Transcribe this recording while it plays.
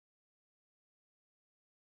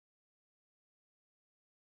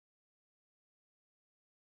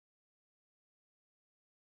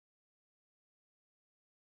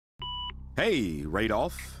Hey,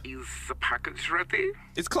 Radolph. Is the package ready?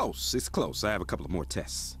 It's close. I have a couple of more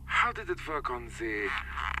tests. How did it work on the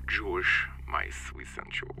Jewish mice we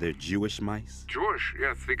sent you? They're Jewish mice? Jewish,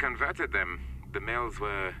 yes, we converted them. The males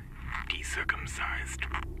were decircumcised.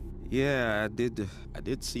 Yeah, I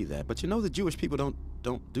did see that. But you know the Jewish people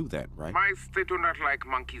don't do that, right? Mice, they do not like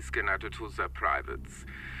monkey skin added to their privates.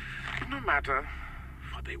 No matter,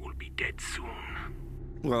 for they will be dead soon.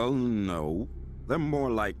 Well, no. They're more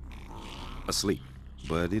like asleep.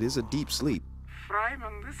 But it is a deep sleep.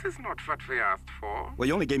 Fryman, this is not what we asked for. Well,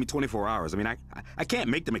 you only gave me 24 hours. I mean, I can't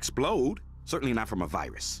make them explode. Certainly not from a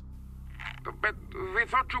virus. But we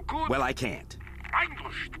thought you could. Well, I can't.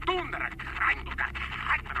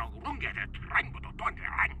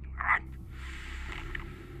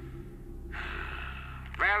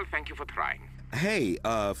 Well, thank you for trying. Hey,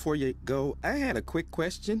 before you go, I had a quick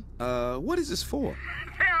question. What is this for?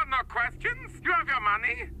 There are no questions. You have your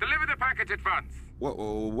money. Deliver the package at once.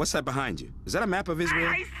 What's that behind you? Is that a map of Israel?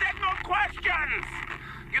 I said no questions!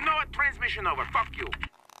 You know what? Transmission over. Fuck you.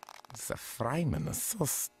 Sir Fryman is so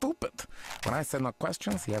stupid. When I said no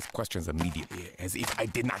questions, he has questions immediately, as if I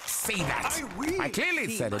did not say that. I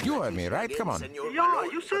clearly said it. You heard me, right? Come on. Yeah,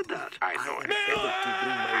 you said that. I know it. To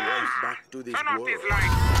bring my wife back to this Turn off world. these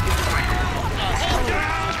lights.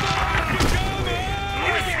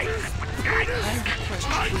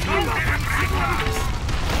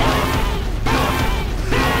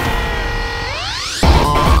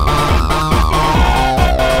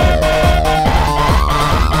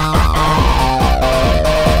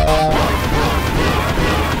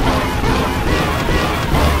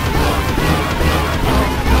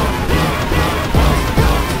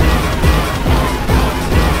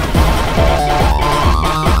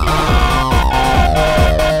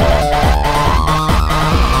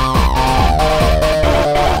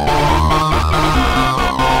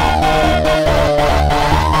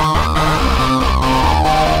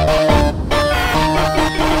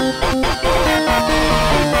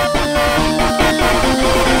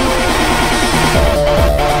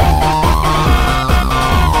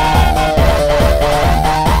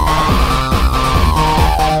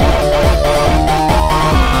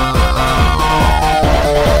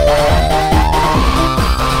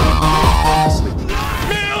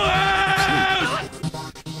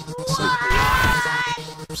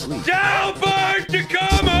 Delbert to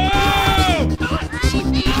come home!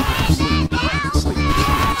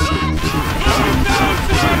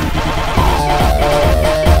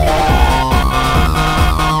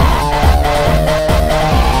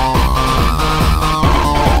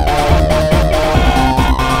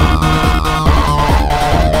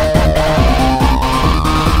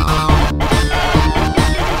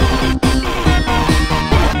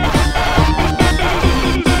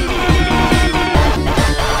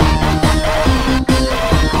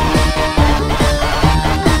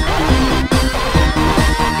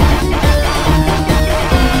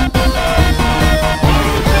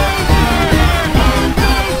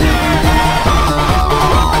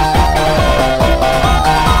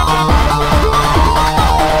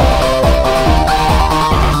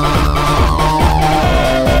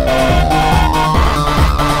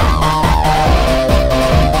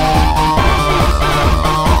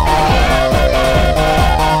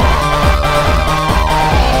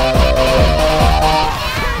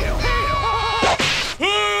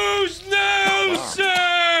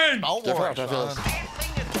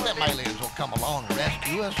 Them aliens will come along and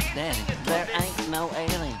rescue us. Daddy, there ain't no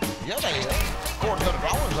aliens. Yeah, they is. According to the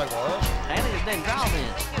drawings, they was. Aliens didn't draw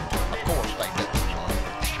this. Of course they did, son.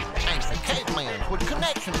 Ancient cavemen with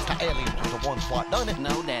connections to aliens are the ones what done it.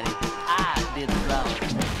 No, Daddy, I did the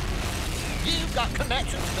drawing. You've got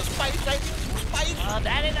connections to space aliens from space.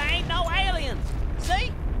 Daddy, there ain't no aliens.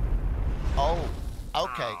 See? Oh,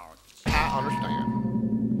 okay. I understand.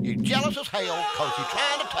 You're jealous as hell because you're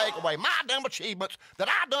trying to take away my damn achievements that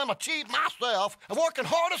I done achieved myself and working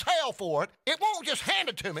hard as hell for it. It won't just hand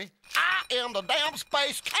it to me. I am the damn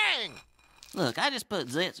Space King. Look, I just put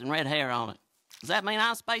zits and red hair on it. Does that mean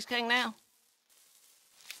I'm Space King now?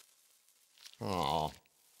 Aw.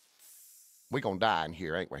 We gonna die in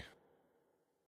here, ain't we?